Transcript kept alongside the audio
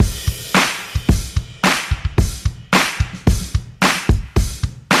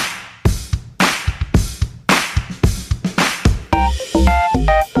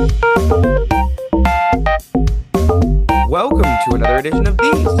edition of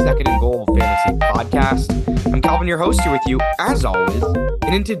the Second and Goal Fantasy Podcast. I'm Calvin, your host, here with you, as always.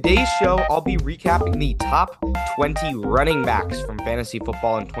 And in today's show, I'll be recapping the top 20 running backs from fantasy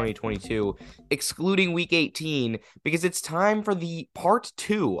football in 2022, excluding Week 18, because it's time for the part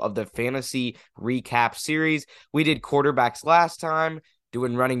 2 of the fantasy recap series. We did quarterbacks last time,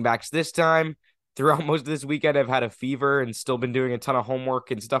 doing running backs this time. Throughout most of this weekend, I've had a fever and still been doing a ton of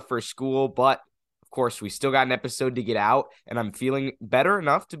homework and stuff for school, but of course, we still got an episode to get out, and I'm feeling better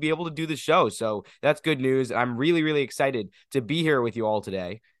enough to be able to do the show. So that's good news. I'm really, really excited to be here with you all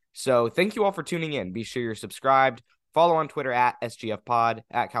today. So thank you all for tuning in. Be sure you're subscribed. Follow on Twitter at SGFPod,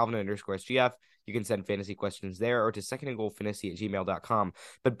 at Calvin_SGF. You can send fantasy questions there or to secondandgoalfantasy@gmail.com.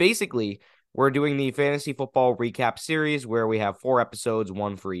 But basically, we're doing the fantasy football recap series where we have 4 episodes,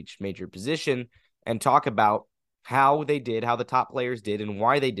 one for each major position, and talk about how they did, how the top players did, and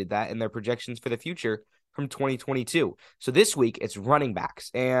why they did that, and their projections for the future from 2022. So this week, it's running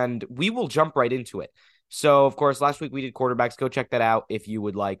backs, and we will jump right into it. So, of course, last week we did quarterbacks. Go check that out if you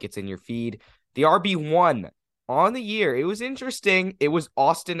would like. It's in your feed. The RB1 on the year, it was interesting. It was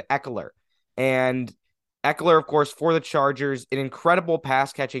Austin Ekeler. And Ekeler, of course, for the Chargers, an incredible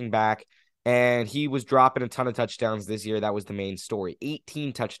pass-catching back. And he was dropping a ton of touchdowns this year. That was the main story.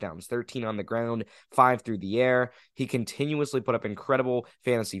 18 touchdowns, 13 on the ground, 5 through the air. He continuously put up incredible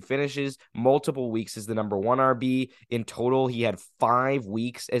fantasy finishes. Multiple weeks as the number 1 RB. In total, he had 5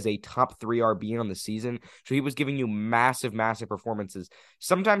 weeks as a top 3 RB on the season. So he was giving you massive, massive performances.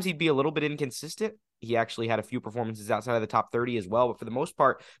 Sometimes he'd be a little bit inconsistent. He actually had a few performances outside of the top 30 as well. But for the most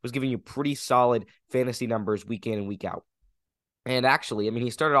part, was giving you pretty solid fantasy numbers week in and week out. And actually, I mean, he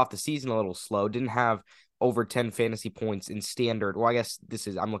started off the season a little slow, didn't have over 10 fantasy points in standard. Well, I guess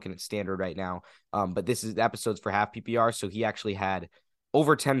I'm looking at standard right now. But this is the episodes for half PPR. So he actually had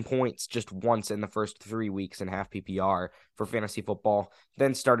over 10 points just once in the first 3 weeks in half PPR for fantasy football,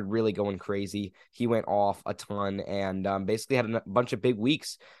 then started really going crazy. He went off a ton and basically had a bunch of big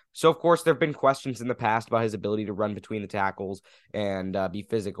weeks. So, of course, there have been questions in the past about his ability to run between the tackles and be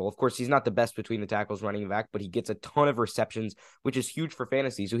physical. Of course, he's not the best between the tackles running back, but he gets a ton of receptions, which is huge for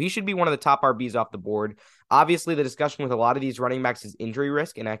fantasy. So he should be one of the top RBs off the board. Obviously, the discussion with a lot of these running backs is injury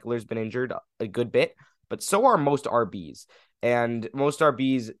risk, and Ekeler's been injured a good bit, but so are most RBs. And most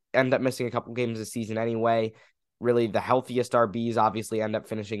RBs end up missing a couple games this season anyway. Really, the healthiest RBs obviously end up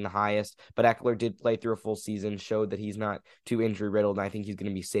finishing the highest, but Ekeler did play through a full season, showed that he's not too injury-riddled, and I think he's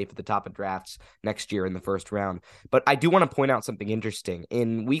going to be safe at the top of drafts next year in the first round. But I do want to point out something interesting.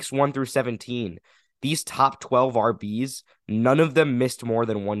 In weeks 1 through 17, these top 12 RBs, none of them missed more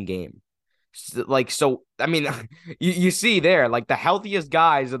than 1 game. So I mean, you see there, like the healthiest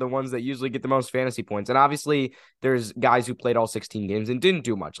guys are the ones that usually get the most fantasy points. And obviously there's guys who played all 16 games and didn't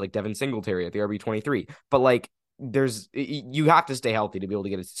do much, like Devin Singletary at the RB23. But like you have to stay healthy to be able to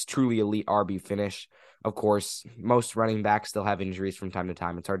get a truly elite RB finish. Of course, most running backs still have injuries from time to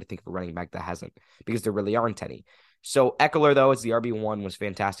time. It's hard to think of a running back that hasn't, because there really aren't any. So Ekeler, though, as the RB1, was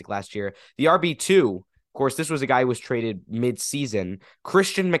fantastic last year. The RB2, of course, this was a guy who was traded mid-season.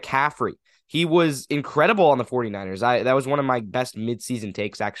 Christian McCaffrey. He was incredible on the 49ers. That was one of my best mid-season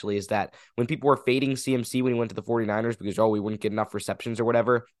takes, actually, is that when people were fading CMC when he went to the 49ers because, we wouldn't get enough receptions or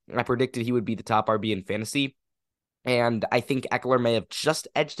whatever, I predicted he would be the top RB in fantasy. And I think Ekeler may have just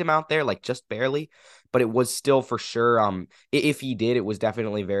edged him out there, like just barely, but it was still for sure. If he did, it was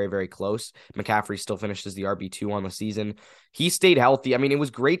definitely very, very close. McCaffrey still finished as the RB2 on the season. He stayed healthy. I mean, it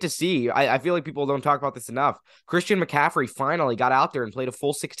was great to see. I feel like people don't talk about this enough. Christian McCaffrey finally got out there and played a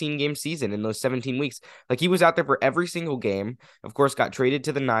full 16-game season in those 17 weeks. Like, he was out there for every single game. Of course, got traded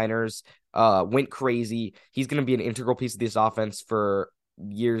to the Niners, went crazy. He's going to be an integral piece of this offense for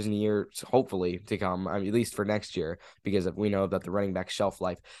years and years, hopefully, to come. I mean, at least for next year, because we know about the running back shelf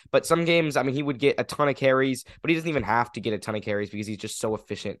life. But some games, I mean, he would get a ton of carries, but he doesn't even have to get a ton of carries because he's just so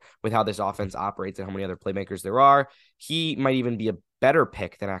efficient with how this offense operates and how many other playmakers there are. He might even be a better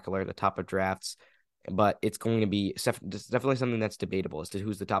pick than Ekeler at the top of drafts, but it's going to be definitely something that's debatable as to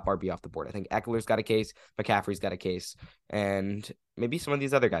who's the top RB off the board. I think Ekeler's got a case, McCaffrey's got a case, and maybe some of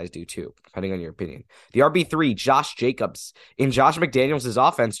these other guys do too, depending on your opinion. The RB3, Josh Jacobs. In Josh McDaniels'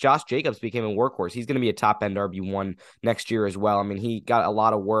 offense, Josh Jacobs became a workhorse. He's going to be a top-end RB1 next year as well. I mean, he got a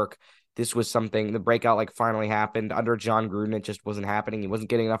lot of work. This was something, the breakout finally happened. Under John Gruden, it just wasn't happening. He wasn't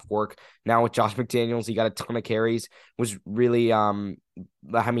getting enough work. Now with Josh McDaniels, he got a ton of carries. Was really,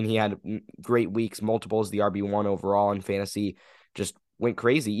 he had great weeks, multiples, the RB1 overall in fantasy. Just went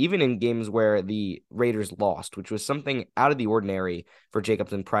crazy, even in games where the Raiders lost, which was something out of the ordinary for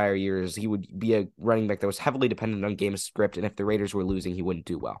Jacobs in prior years. He would be a running back that was heavily dependent on game script, and if the Raiders were losing, he wouldn't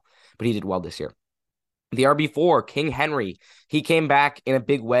do well. But he did well this year. The RB4, King Henry, he came back in a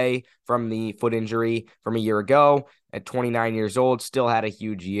big way from the foot injury from a year ago at 29 years old, still had a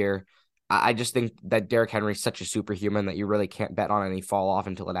huge year. I just think that Derrick Henry is such a superhuman that you really can't bet on any fall off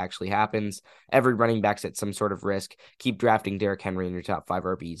until it actually happens. Every running back's at some sort of risk. Keep drafting Derrick Henry in your top 5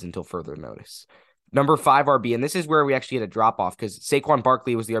 RBs until further notice. Number 5 RB, and this is where we actually had a drop off because Saquon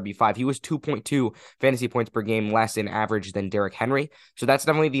Barkley was the RB5. He was 2.2 fantasy points per game less in average than Derrick Henry. So that's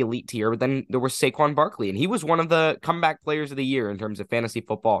definitely the elite tier. But then there was Saquon Barkley, and he was one of the comeback players of the year in terms of fantasy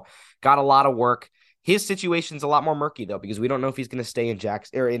football. Got a lot of work. His situation's a lot more murky, though, because we don't know if he's going to stay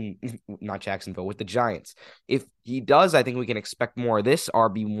in not Jacksonville, with the Giants. If he does, I think we can expect more of this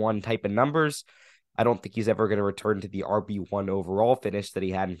RB1 type of numbers. I don't think he's ever going to return to the RB1 overall finish that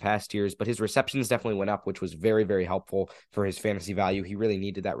he had in past years, but his receptions definitely went up, which was very, very helpful for his fantasy value. He really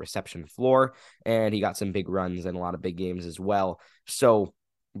needed that reception floor, and he got some big runs and a lot of big games as well. So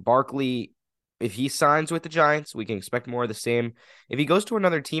Barkley, if he signs with the Giants, we can expect more of the same. If he goes to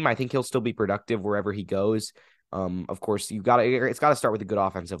another team, I think he'll still be productive wherever he goes. Of course, it's got to start with a good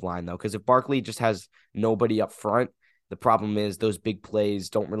offensive line, though, because if Barkley just has nobody up front, the problem is those big plays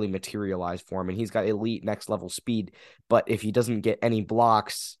don't really materialize for him, and he's got elite next level speed. But if he doesn't get any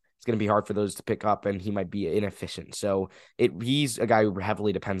blocks, it's going to be hard for those to pick up, and he might be inefficient. So he's a guy who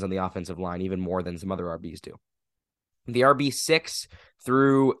heavily depends on the offensive line, even more than some other RBs do. The RB6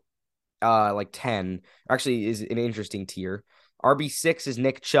 through 10 actually is an interesting tier. RB6 is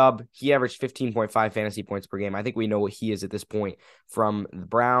Nick Chubb. He averaged 15.5 fantasy points per game. I think we know what he is at this point from the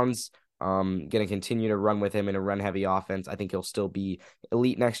Browns. Going to continue to run with him in a run-heavy offense. I think he'll still be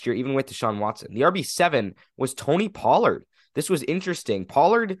elite next year, even with Deshaun Watson. The RB7 was Tony Pollard. This was interesting.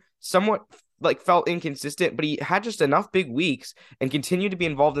 Pollard somewhat felt inconsistent, but he had just enough big weeks and continued to be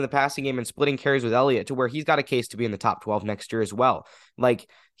involved in the passing game and splitting carries with Elliott to where he's got a case to be in the top 12 next year as well.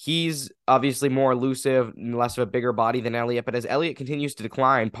 He's obviously more elusive and less of a bigger body than Elliott, but as Elliott continues to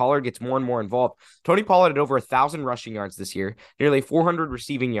decline, Pollard gets more and more involved. Tony Pollard had over 1,000 rushing yards this year, nearly 400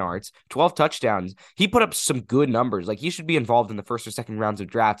 receiving yards, 12 touchdowns. He put up some good numbers. He should be involved in the first or second rounds of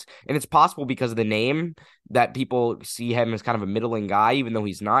drafts, and it's possible because of the name that people see him as kind of a middling guy, even though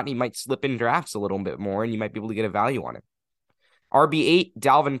he's not. He might slip in drafts a little bit more, and you might be able to get a value on it. RB8,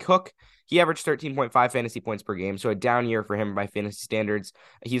 Dalvin Cook. He averaged 13.5 fantasy points per game, so a down year for him by fantasy standards.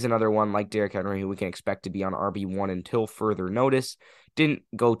 He's another one like Derrick Henry who we can expect to be on RB1 until further notice. Didn't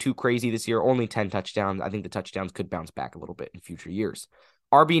go too crazy this year, only 10 touchdowns. I think the touchdowns could bounce back a little bit in future years.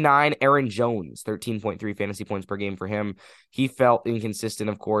 RB9, Aaron Jones, 13.3 fantasy points per game for him. He felt inconsistent,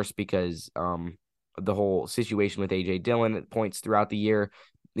 of course, because the whole situation with A.J. Dillon at points throughout the year.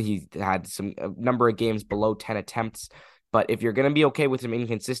 He had a number of games below 10 attempts. But if you're going to be okay with some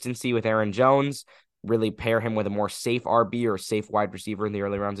inconsistency with Aaron Jones, really pair him with a more safe RB or safe wide receiver in the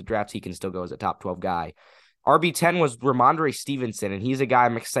early rounds of drafts, he can still go as a top 12 guy. RB10 was Ramondre Stevenson, and he's a guy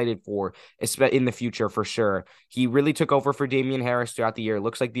I'm excited for in the future for sure. He really took over for Damian Harris throughout the year.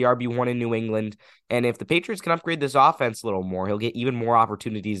 Looks like the RB1 in New England. And if the Patriots can upgrade this offense a little more, he'll get even more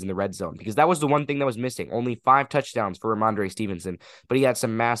opportunities in the red zone, because that was the one thing that was missing. Only 5 touchdowns for Ramondre Stevenson, but he had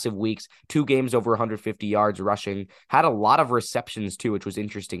some massive weeks, 2 games over 150 yards rushing, had a lot of receptions too, which was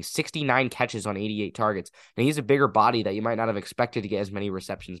interesting. 69 catches on 88 targets. And he's a bigger body that you might not have expected to get as many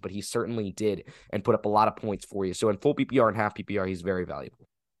receptions, but he certainly did and put up a lot of points for you. So in full PPR and half PPR, he's very valuable.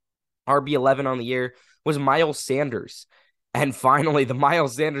 RB11 on the year was Miles Sanders. And finally, the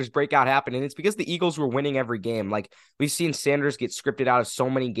Miles Sanders breakout happened, and it's because the Eagles were winning every game. We've seen Sanders get scripted out of so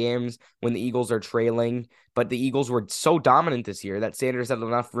many games when the Eagles are trailing, but the Eagles were so dominant this year that Sanders had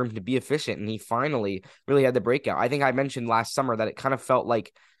enough room to be efficient, and he finally really had the breakout. I think I mentioned last summer that it kind of felt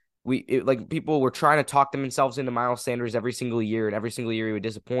like people were trying to talk themselves into Miles Sanders every single year, and every single year he would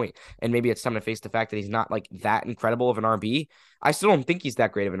disappoint. And maybe it's time to face the fact that he's not that incredible of an RB. I still don't think he's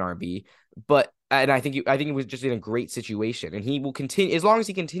that great of an RB, and I think he was just in a great situation, and he will continue as long as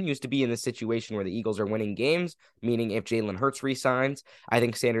he continues to be in this situation where the Eagles are winning games. Meaning, if Jalen Hurts resigns, I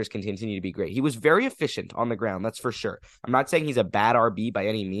think Sanders can continue to be great. He was very efficient on the ground, that's for sure. I'm not saying he's a bad RB by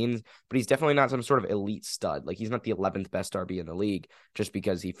any means, but he's definitely not some sort of elite stud. He's not the 11th best RB in the league just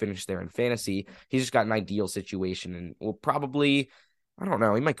because he finished there in fantasy. He's just got an ideal situation, and will probably, I don't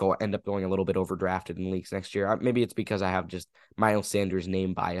know, he might end up going a little bit overdrafted in leagues next year. Maybe it's because I have just Miles Sanders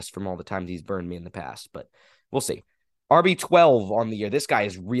name bias from all the times he's burned me in the past, but we'll see. RB12 on the year. This guy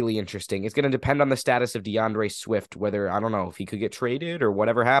is really interesting. It's going to depend on the status of DeAndre Swift, whether, I don't know, if he could get traded or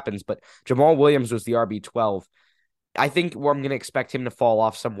whatever happens, but Jamal Williams was the RB12. I think I'm going to expect him to fall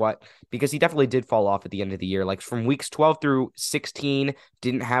off somewhat, because he definitely did fall off at the end of the year. From weeks 12 through 16,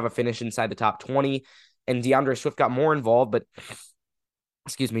 didn't have a finish inside the top 20, and DeAndre Swift got more involved, but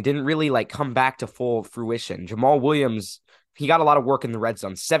didn't really like come back to full fruition. Jamal Williams, he got a lot of work in the red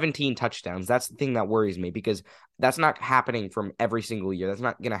zone, 17 touchdowns. That's the thing that worries me because that's not happening from every single year. That's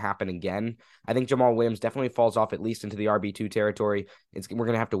not going to happen again. I think Jamal Williams definitely falls off at least into the RB2 territory. We're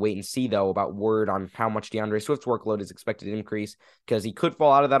going to have to wait and see, though, about word on how much DeAndre Swift's workload is expected to increase because he could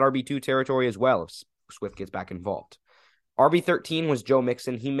fall out of that RB2 territory as well if Swift gets back involved. RB13 was Joe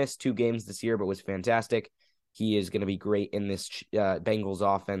Mixon. He missed 2 games this year, but was fantastic. He is going to be great in this Bengals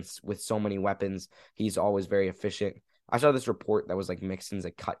offense with so many weapons. He's always very efficient. I saw this report that was like Mixon's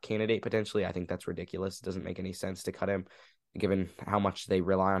a cut candidate potentially. I think that's ridiculous. It doesn't make any sense to cut him given how much they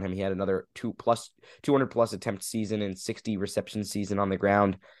rely on him. He had another 200 plus attempt season and 60 reception season on the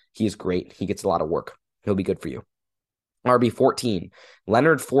ground. He is great. He gets a lot of work. He'll be good for you. RB14,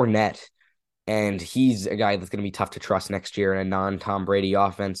 Leonard Fournette. And he's a guy that's going to be tough to trust next year in a non-Tom Brady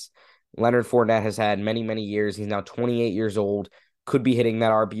offense. Leonard Fournette has had many, many years. He's now 28 years old. Could be hitting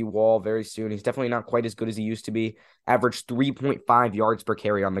that RB wall very soon. He's definitely not quite as good as he used to be. Averaged 3.5 yards per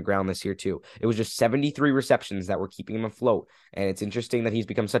carry on the ground this year, too. It was just 73 receptions that were keeping him afloat. And it's interesting that he's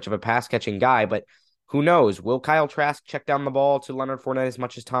become such of a pass-catching guy, but who knows? Will Kyle Trask check down the ball to Leonard Fournette as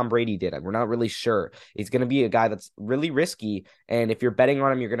much as Tom Brady did? We're not really sure. He's going to be a guy that's really risky. And if you're betting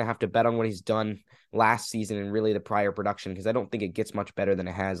on him, you're going to have to bet on what he's done last season and really the prior production, because I don't think it gets much better than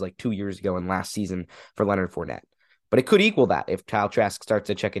it has like 2 years ago and last season for Leonard Fournette. But it could equal that if Kyle Trask starts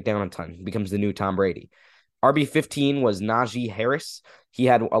to check it down a ton, becomes the new Tom Brady. RB15 was Najee Harris. He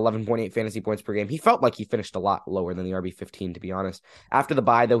had 11.8 fantasy points per game. He felt like he finished a lot lower than the RB15, to be honest. After the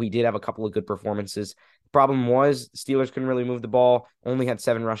bye, though, he did have a couple of good performances. Problem was, Steelers couldn't really move the ball, only had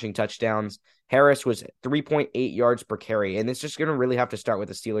 7 rushing touchdowns. Harris was 3.8 yards per carry, and it's just going to really have to start with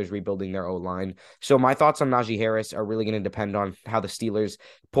the Steelers rebuilding their O-line. So my thoughts on Najee Harris are really going to depend on how the Steelers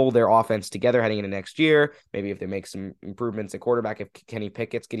pull their offense together heading into next year. Maybe if they make some improvements at quarterback, if Kenny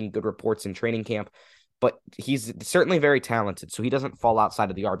Pickett's getting good reports in training camp. But he's certainly very talented, so he doesn't fall outside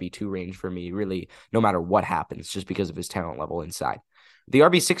of the RB2 range for me, really, no matter what happens, just because of his talent level inside. The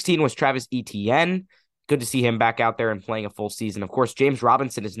RB16 was Travis Etienne. Good to see him back out there and playing a full season. Of course, James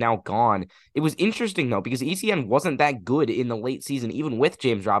Robinson is now gone. It was interesting, though, because Etienne wasn't that good in the late season, even with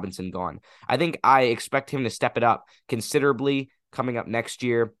James Robinson gone. I think I expect him to step it up considerably coming up next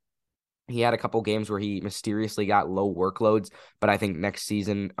year. He had a couple games where he mysteriously got low workloads, but I think next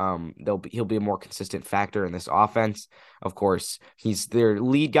season he'll be a more consistent factor in this offense. Of course, he's their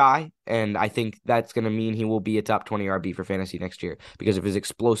lead guy, and I think that's going to mean he will be a top 20 RB for fantasy next year because of his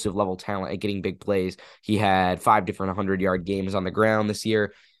explosive level talent at getting big plays. He had 5 different 100-yard games on the ground this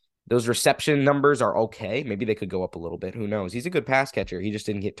year. Those reception numbers are okay. Maybe they could go up a little bit. Who knows? He's a good pass catcher. He just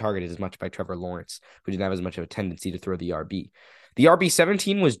didn't get targeted as much by Trevor Lawrence, who didn't have as much of a tendency to throw the RB. The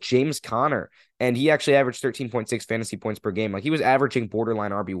RB17 was James Conner, and he actually averaged 13.6 fantasy points per game. Like, he was averaging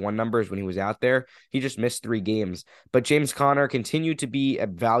borderline RB1 numbers when he was out there. He just missed 3 games. But James Conner continued to be a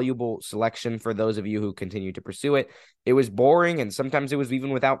valuable selection for those of you who continue to pursue it. It was boring, and sometimes it was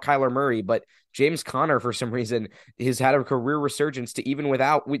even without Kyler Murray, but James Conner, for some reason, has had a career resurgence to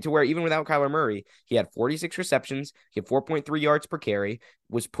where even without Kyler Murray, he had 46 receptions, he had 4.3 yards per carry,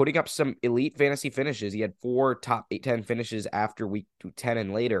 was putting up some elite fantasy finishes. He had 4 top 10 finishes after week 10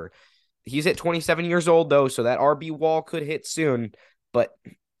 and later. He's at 27 years old, though, so that RB wall could hit soon. But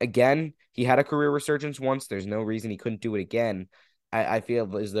again, he had a career resurgence once. There's no reason he couldn't do it again. I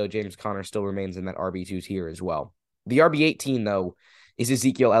feel as though James Conner still remains in that RB2 tier as well. The RB18, though, is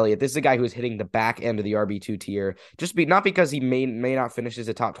Ezekiel Elliott. This is a guy who is hitting the back end of the RB2 tier, not because he may not finish as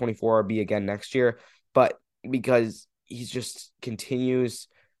a top 24 RB again next year, but because he just continues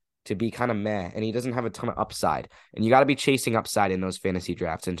to be kind of meh, and he doesn't have a ton of upside. And you got to be chasing upside in those fantasy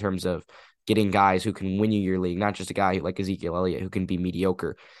drafts in terms of getting guys who can win you your league, not just a guy like Ezekiel Elliott who can be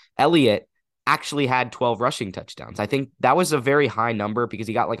mediocre. Elliott actually had 12 rushing touchdowns. I think that was a very high number because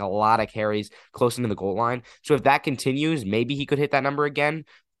he got like a lot of carries close into the goal line. So if that continues, maybe he could hit that number again.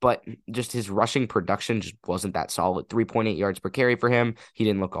 But just his rushing production just wasn't that solid. 3.8 yards per carry for him. He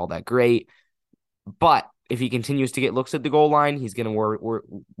didn't look all that great. But if he continues to get looks at the goal line, he's going to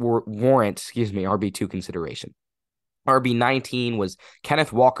warrant RB2 consideration. RB19 was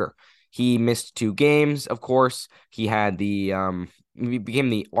Kenneth Walker. He missed 2 games, of course. He had he became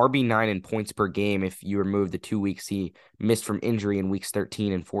the RB9 in points per game if you remove the 2 weeks he missed from injury in weeks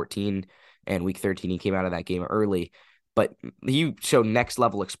 13 and 14. And week 13, he came out of that game early. But he showed next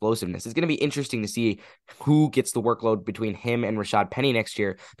level explosiveness. It's going to be interesting to see who gets the workload between him and Rashad Penny next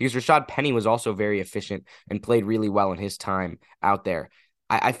year, because Rashad Penny was also very efficient and played really well in his time out there.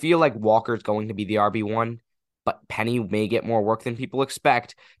 I feel like Walker's going to be the RB1. but Penny may get more work than people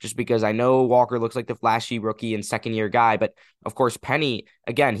expect just because I know Walker looks like the flashy rookie and second-year guy, but of course Penny,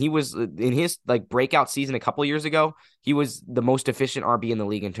 again, he was in his like breakout season a couple years ago, he was the most efficient RB in the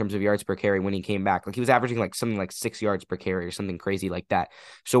league in terms of yards per carry when he came back. Like he was averaging like something like 6 yards per carry or something crazy like that.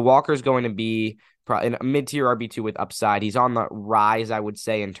 So Walker's going to be probably a mid-tier RB2 with upside. He's on the rise, I would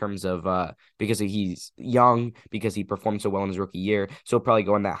say, in terms of because he's young, because he performed so well in his rookie year. So he'll probably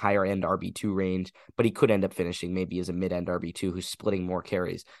go in that higher end RB2 range, but he could end up finishing maybe as a mid-end RB2 who's splitting more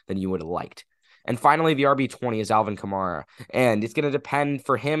carries than you would have liked. And finally, the RB20 is Alvin Kamara. And it's going to depend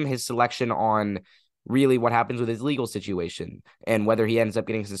for him, his selection on really what happens with his legal situation and whether he ends up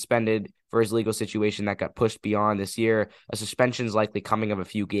getting suspended for his legal situation that got pushed beyond this year. A suspension is likely coming of a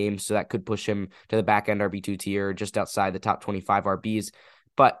few games, so that could push him to the back end RB2 tier, just outside the top 25 RBs.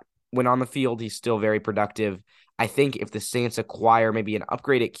 But when on the field, he's still very productive. I think if the Saints acquire maybe an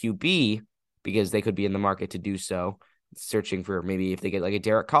upgrade at QB, because they could be in the market to do so, searching for maybe if they get like a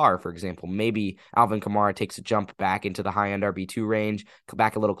Derek Carr, for example, maybe Alvin Kamara takes a jump back into the high end RB2 range,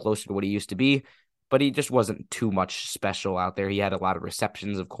 back a little closer to what he used to be. But he just wasn't too much special out there. He had a lot of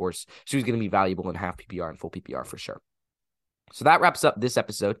receptions, of course, so he's going to be valuable in half PPR and full PPR for sure. So that wraps up this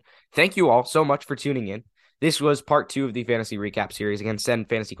episode. Thank you all so much for tuning in. This was part 2 of the fantasy recap series. Again, send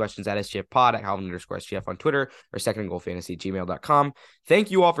fantasy questions at SGFpod, at Calvin_SGF on Twitter, or secondandgoalfantasy@gmail.com.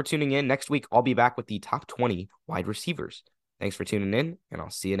 Thank you all for tuning in. Next week, I'll be back with the top 20 wide receivers. Thanks for tuning in, and I'll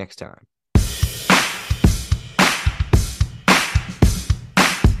see you next time.